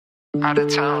Out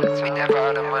of town, we never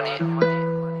out of money.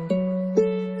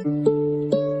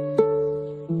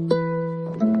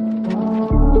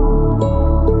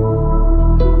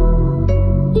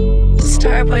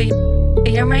 Starboy,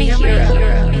 you're my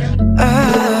hero.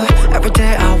 Every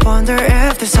day I wonder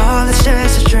if this all is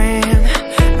just a dream.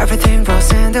 Everything falls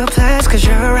into place cause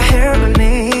you're right here with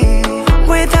me.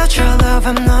 Without your love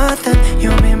I'm nothing, you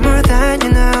mean more than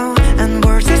you know. And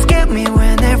words escape me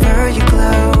whenever you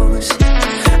close.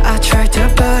 I try to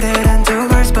put it into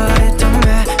words but it don't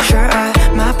measure up.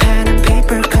 My pen and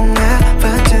paper could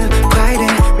never do quite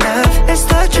enough. It's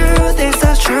the truth, it's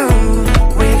the truth.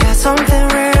 We got something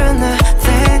real,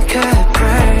 nothing could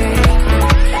break.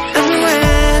 And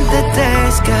when the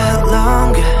days get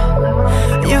longer,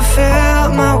 you fill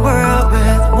my world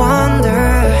with wonder.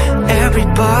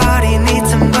 Everybody needs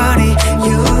somebody,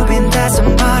 you've been that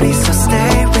somebody. So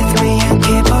stay with me and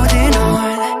keep holding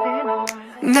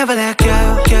on. Never let go.